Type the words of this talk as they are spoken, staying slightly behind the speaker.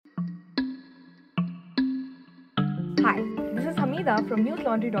Hi, this is Hamida from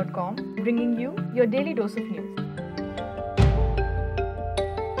newslaundry.com bringing you your daily dose of news.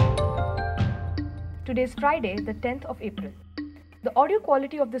 Today is Friday, the 10th of April. The audio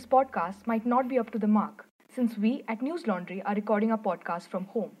quality of this podcast might not be up to the mark since we at News Laundry are recording our podcast from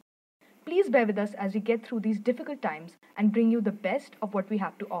home. Please bear with us as we get through these difficult times and bring you the best of what we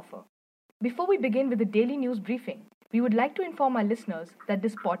have to offer. Before we begin with the daily news briefing, we would like to inform our listeners that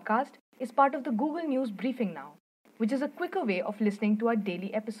this podcast is part of the Google News Briefing Now, which is a quicker way of listening to our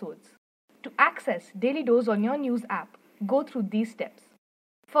daily episodes. To access Daily Dose on your news app, go through these steps.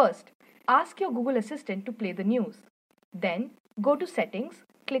 First, ask your Google Assistant to play the news. Then, go to Settings,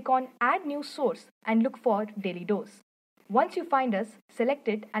 click on Add News Source and look for Daily Dose. Once you find us, select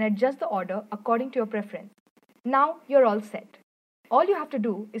it and adjust the order according to your preference. Now you're all set. All you have to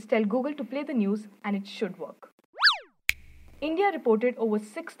do is tell Google to play the news and it should work. India reported over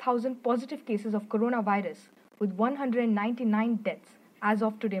 6,000 positive cases of coronavirus with 199 deaths as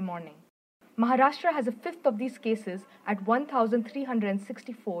of today morning. Maharashtra has a fifth of these cases at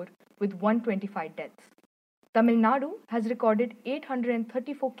 1,364 with 125 deaths. Tamil Nadu has recorded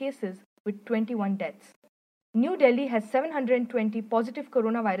 834 cases with 21 deaths. New Delhi has 720 positive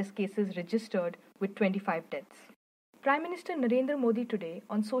coronavirus cases registered with 25 deaths. Prime Minister Narendra Modi today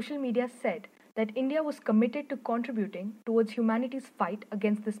on social media said that India was committed to contributing towards humanity's fight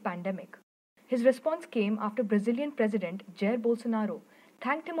against this pandemic. His response came after Brazilian President Jair Bolsonaro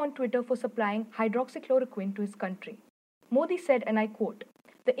thanked him on Twitter for supplying hydroxychloroquine to his country. Modi said, and I quote,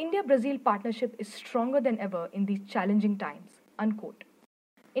 "The India-Brazil partnership is stronger than ever in these challenging times," unquote.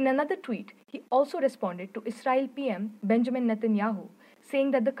 In another tweet, he also responded to Israel PM Benjamin Netanyahu,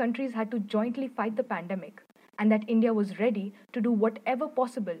 saying that the countries had to jointly fight the pandemic and that India was ready to do whatever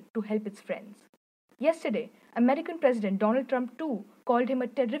possible to help its friends. Yesterday, American President Donald Trump too called him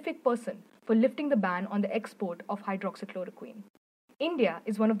a terrific person for lifting the ban on the export of hydroxychloroquine. India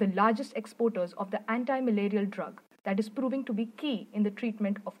is one of the largest exporters of the anti-malarial drug that is proving to be key in the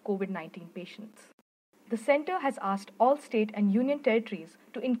treatment of COVID-19 patients. The centre has asked all state and union territories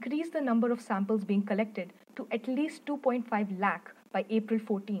to increase the number of samples being collected to at least 2.5 lakh by April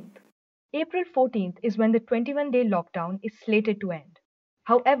 14th. April 14th is when the 21-day lockdown is slated to end.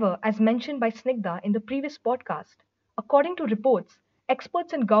 However, as mentioned by Snigdha in the previous podcast, according to reports,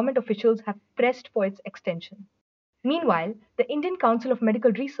 experts and government officials have pressed for its extension. Meanwhile, the Indian Council of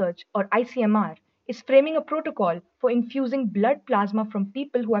Medical Research, or ICMR, is framing a protocol for infusing blood plasma from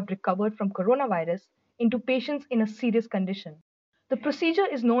people who have recovered from coronavirus into patients in a serious condition. The procedure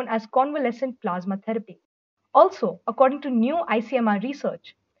is known as convalescent plasma therapy. Also, according to new ICMR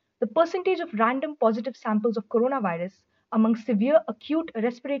research, the percentage of random positive samples of coronavirus among severe acute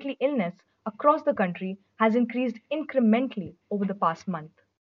respiratory illness across the country has increased incrementally over the past month.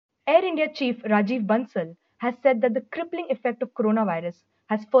 Air India chief Rajiv Bansal has said that the crippling effect of coronavirus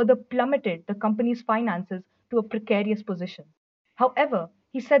has further plummeted the company's finances to a precarious position. However,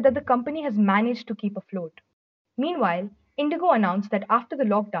 he said that the company has managed to keep afloat. Meanwhile, Indigo announced that after the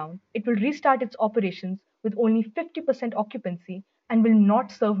lockdown, it will restart its operations with only 50% occupancy and will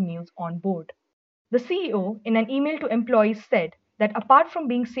not serve meals on board. The CEO, in an email to employees, said that apart from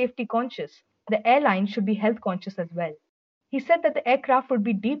being safety conscious, the airline should be health conscious as well. He said that the aircraft would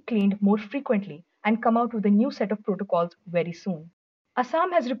be deep cleaned more frequently and come out with a new set of protocols very soon.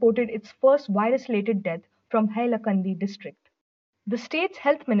 Assam has reported its first virus-related death from Hailakandi district. The state's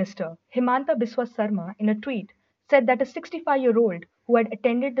health minister, Himanta Biswa Sarma, in a tweet, said that a 65-year-old who had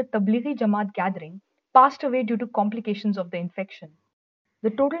attended the Tablighi Jamaat gathering passed away due to complications of the infection. The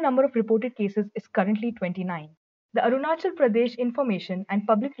total number of reported cases is currently 29. The Arunachal Pradesh Information and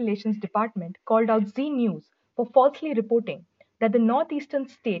Public Relations Department called out Zee News for falsely reporting that the northeastern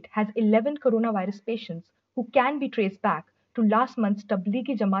state has 11 coronavirus patients who can be traced back to last month's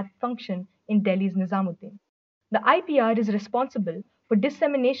Tablighi Jamaat function in Delhi's Nizamuddin. The IPR is responsible for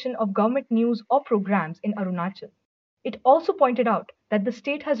dissemination of government news or programs in Arunachal. It also pointed out that the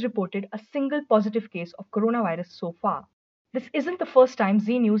state has reported a single positive case of coronavirus so far. This isn't the first time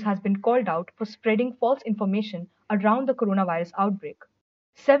Zee News has been called out for spreading false information around the coronavirus outbreak.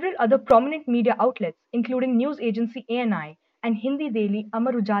 Several other prominent media outlets, including news agency ANI and Hindi daily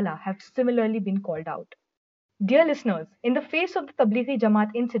Amar Ujala, have similarly been called out. Dear listeners, in the face of the Tablighi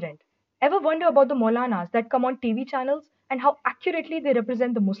Jamaat incident, ever wonder about the Maulanas that come on TV channels and how accurately they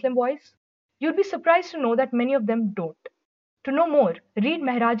represent the Muslim voice? You'd be surprised to know that many of them don't. To know more, read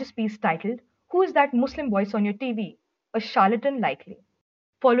Mehraj's piece titled, "Who is that Muslim voice on your TV? A charlatan likely."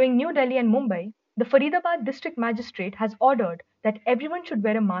 Following New Delhi and Mumbai, the Faridabad district magistrate has ordered that everyone should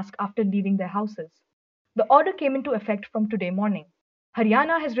wear a mask after leaving their houses. The order came into effect from today morning.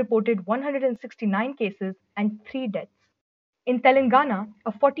 Haryana has reported 169 cases and 3 deaths. In Telangana,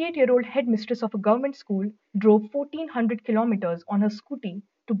 a 48-year-old headmistress of a government school drove 1400 kilometers on her scooty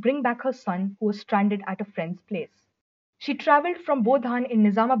to bring back her son who was stranded at a friend's place. She traveled from Bodhan in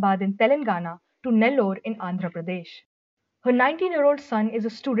Nizamabad in Telangana to Nellore in Andhra Pradesh. Her 19-year-old son is a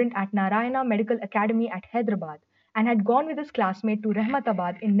student at Narayana Medical Academy at Hyderabad and had gone with his classmate to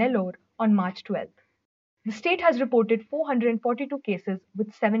Rehmatabad in Nellore on March 12th. The state has reported 442 cases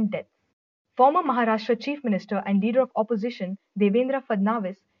with 7 deaths. Former Maharashtra Chief Minister and leader of opposition Devendra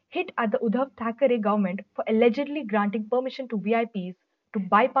Fadnavis hit at the Uddhav Thackeray government for allegedly granting permission to VIPs to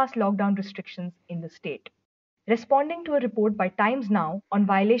bypass lockdown restrictions in the state. Responding to a report by Times Now on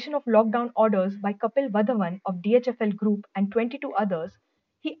violation of lockdown orders by Kapil Vadhavan of DHFL Group and 22 others,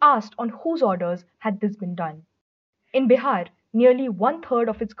 he asked on whose orders had this been done. In Bihar, nearly one-third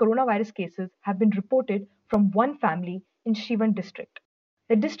of its coronavirus cases have been reported from one family in Shivan district.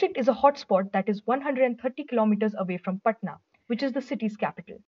 The district is a hotspot that is 130 kilometers away from Patna, which is the city's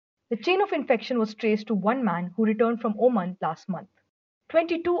capital. The chain of infection was traced to one man who returned from Oman last month.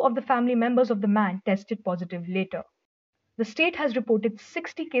 22 of the family members of the man tested positive later. The state has reported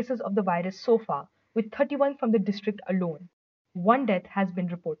 60 cases of the virus so far, with 31 from the district alone. One death has been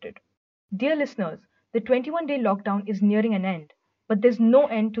reported. Dear listeners, the 21-day lockdown is nearing an end, but there's no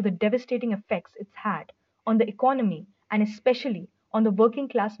end to the devastating effects it's had on the economy and especially on the working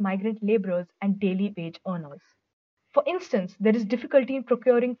class migrant laborers and daily wage earners. For instance, there is difficulty in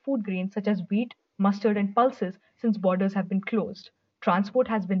procuring food grains such as wheat, mustard, and pulses since borders have been closed, transport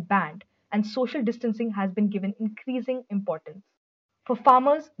has been banned, and social distancing has been given increasing importance. For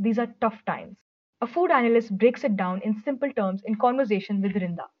farmers, these are tough times. A food analyst breaks it down in simple terms in conversation with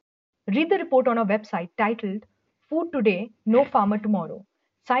Rinda. Read the report on our website titled Food Today, No Farmer Tomorrow.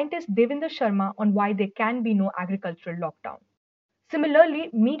 Scientist Devinder Sharma on why there can be no agricultural lockdown. Similarly,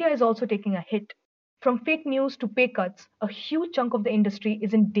 media is also taking a hit. From fake news to pay cuts, a huge chunk of the industry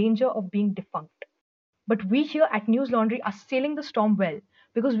is in danger of being defunct. But we here at News Laundry are sailing the storm well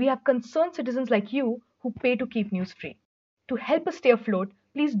because we have concerned citizens like you who pay to keep news free. To help us stay afloat,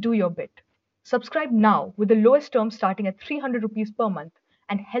 please do your bit. Subscribe now with the lowest term starting at 300 rupees per month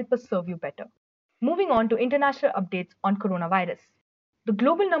and help us serve you better. Moving on to international updates on coronavirus. The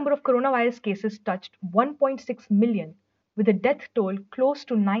global number of coronavirus cases touched 1.6 million, with a death toll close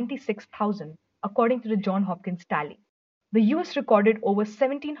to 96,000, according to the Johns Hopkins tally. The US recorded over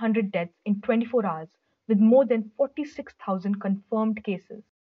 1,700 deaths in 24 hours, with more than 46,000 confirmed cases.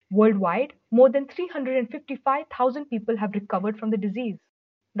 Worldwide, more than 355,000 people have recovered from the disease.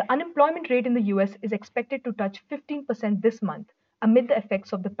 The unemployment rate in the US is expected to touch 15% this month amid the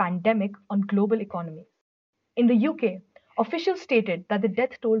effects of the pandemic on global economies. In the UK, officials stated that the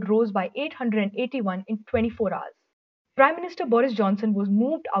death toll rose by 881 in 24 hours. Prime Minister Boris Johnson was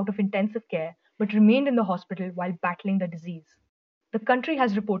moved out of intensive care but remained in the hospital while battling the disease. The country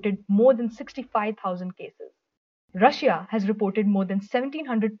has reported more than 65,000 cases. Russia has reported more than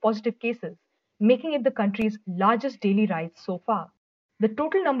 1,700 positive cases, making it the country's largest daily rise so far. The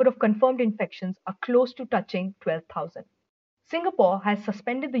total number of confirmed infections are close to touching 12,000. Singapore has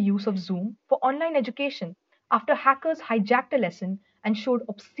suspended the use of Zoom for online education after hackers hijacked a lesson and showed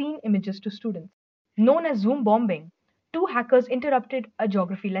obscene images to students. Known as Zoom bombing, two hackers interrupted a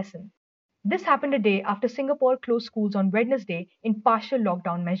geography lesson. This happened a day after Singapore closed schools on Wednesday in partial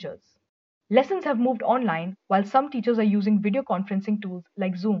lockdown measures. Lessons have moved online while some teachers are using video conferencing tools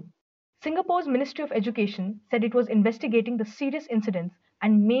like Zoom. Singapore's Ministry of Education said it was investigating the serious incidents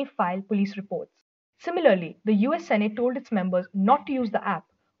and may file police reports. Similarly, the US Senate told its members not to use the app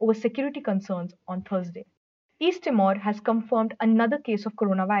over security concerns on Thursday. East Timor has confirmed another case of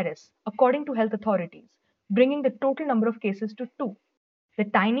coronavirus, according to health authorities, bringing the total number of cases to 2. The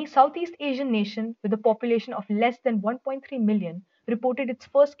tiny Southeast Asian nation, with a population of less than 1.3 million, reported its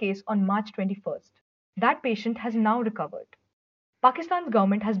first case on March 21st. That patient has now recovered. Pakistan's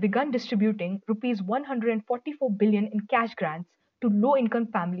government has begun distributing Rs 144 billion in cash grants to low-income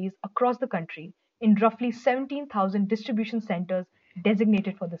families across the country in roughly 17,000 distribution centers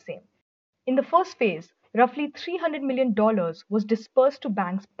designated for the same. In the first phase, roughly $300 million was dispersed to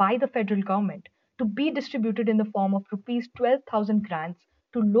banks by the federal government to be distributed in the form of Rs 12,000 grants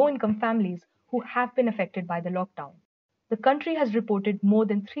to low-income families who have been affected by the lockdown. The country has reported more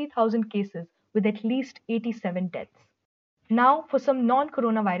than 3,000 cases with at least 87 deaths. Now for some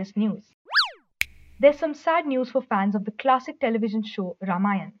non-coronavirus news. There's some sad news for fans of the classic television show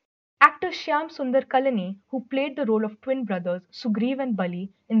Ramayan. Actor Shyam Sundar Kalani, who played the role of twin brothers Sugriv and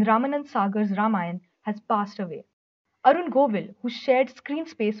Bali in Ramanand Sagar's Ramayan, has passed away. Arun Govil, who shared screen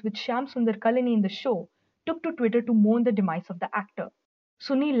space with Shyam Sundar Kalani in the show, took to Twitter to mourn the demise of the actor.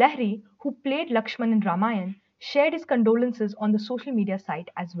 Sunil Lahiri, who played Lakshman in Ramayan, shared his condolences on the social media site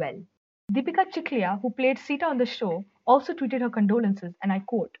as well. Deepika Chikliya, who played Sita on the show, also tweeted her condolences, and I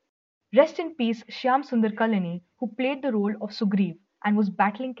quote, "Rest in peace Shyam Sundar Kalani, who played the role of Sugriv and was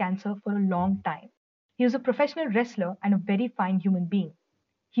battling cancer for a long time. He was a professional wrestler and a very fine human being.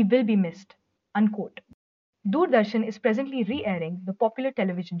 He will be missed." Unquote. Doordarshan is presently re-airing the popular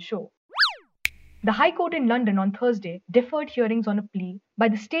television show. The High Court in London on Thursday deferred hearings on a plea by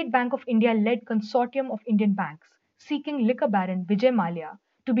the State Bank of India-led consortium of Indian banks seeking liquor baron Vijay Mallya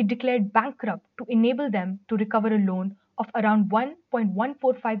to be declared bankrupt to enable them to recover a loan of around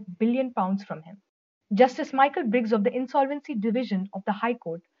 £1.145 billion from him. Justice Michael Briggs of the Insolvency Division of the High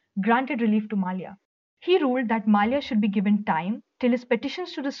Court granted relief to Mallya. He ruled that Mallya should be given time till his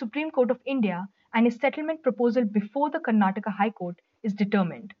petitions to the Supreme Court of India and his settlement proposal before the Karnataka High Court is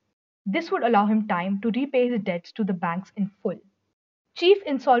determined. This would allow him time to repay his debts to the banks in full. Chief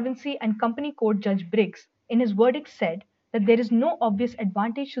Insolvency and Company Court Judge Briggs, in his verdict, said that there is no obvious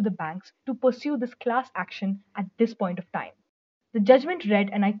advantage to the banks to pursue this class action at this point of time. The judgment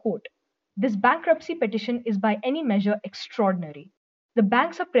read, and I quote, "This bankruptcy petition is by any measure extraordinary. The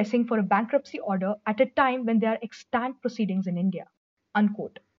banks are pressing for a bankruptcy order at a time when there are extant proceedings in India."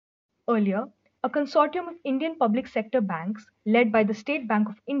 Unquote. Earlier, a consortium of Indian public sector banks, led by the State Bank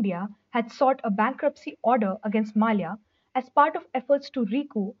of India, had sought a bankruptcy order against Mallya as part of efforts to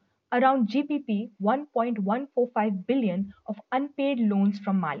recoup around GBP 1.145 billion of unpaid loans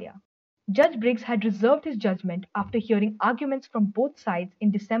from Mallya. Judge Briggs had reserved his judgment after hearing arguments from both sides in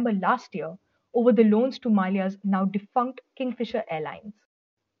December last year over the loans to Mallya's now defunct Kingfisher Airlines.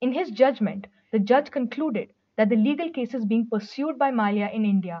 In his judgment, the judge concluded that the legal cases being pursued by Mallya in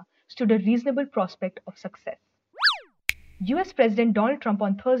India stood a reasonable prospect of success. US President Donald Trump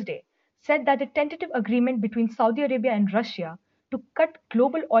on Thursday said that a tentative agreement between Saudi Arabia and Russia to cut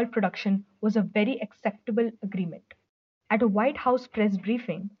global oil production was a very acceptable agreement. At a White House press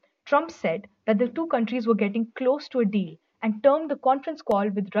briefing, Trump said that the two countries were getting close to a deal and termed the conference call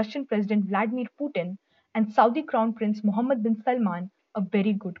with Russian President Vladimir Putin and Saudi Crown Prince Mohammed bin Salman a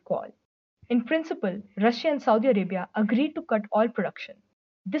very good call. In principle, Russia and Saudi Arabia agreed to cut oil production.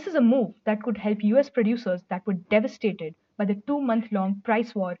 This is a move that could help US producers that were devastated by the 2-month-long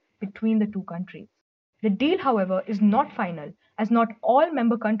price war between the two countries. The deal, however, is not final, as not all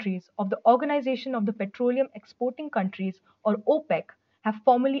member countries of the Organization of the Petroleum Exporting Countries, or OPEC, have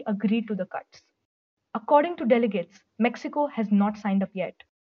formally agreed to the cuts. According to delegates, Mexico has not signed up yet.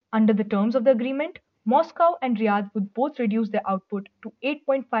 Under the terms of the agreement, Moscow and Riyadh would both reduce their output to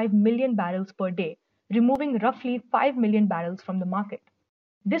 8.5 million barrels per day, removing roughly 5 million barrels from the market.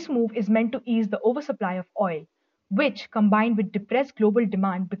 This move is meant to ease the oversupply of oil, which, combined with depressed global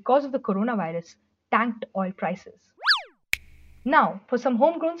demand because of the coronavirus, tanked oil prices. Now, for some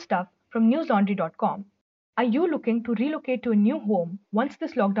homegrown stuff from newslaundry.com. Are you looking to relocate to a new home once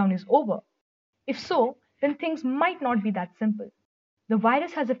this lockdown is over? If so, then things might not be that simple. The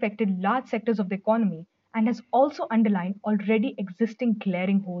virus has affected large sectors of the economy and has also underlined already existing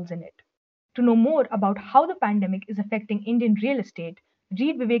glaring holes in it. To know more about how the pandemic is affecting Indian real estate,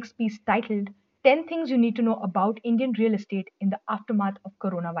 read Vivek's piece titled 10 Things You Need to Know About Indian Real Estate in the Aftermath of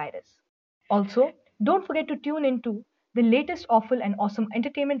Coronavirus. Also, don't forget to tune into the latest Awful and Awesome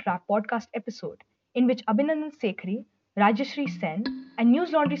Entertainment Wrap podcast episode, in which Abhinandan Sekhri, Rajeshri Sen, and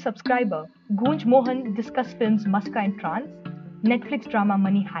News Laundry subscriber Gunj Mohan discuss films Maska and Trance, Netflix drama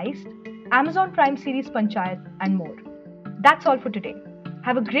Money Heist, Amazon Prime series Panchayat, and more. That's all for today.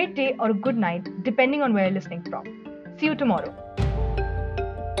 Have a great day or a good night, depending on where you're listening from. See you tomorrow.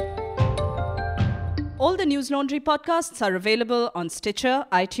 All the News Laundry podcasts are available on Stitcher,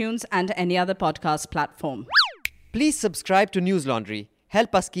 iTunes, and any other podcast platform. Please subscribe to News Laundry.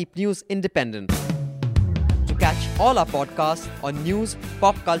 Help us keep news independent. To catch all our podcasts on news,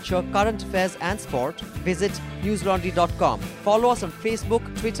 pop culture, current affairs, and sport, visit newslaundry.com. Follow us on Facebook,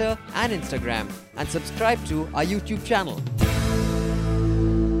 Twitter, and Instagram, and subscribe to our YouTube channel.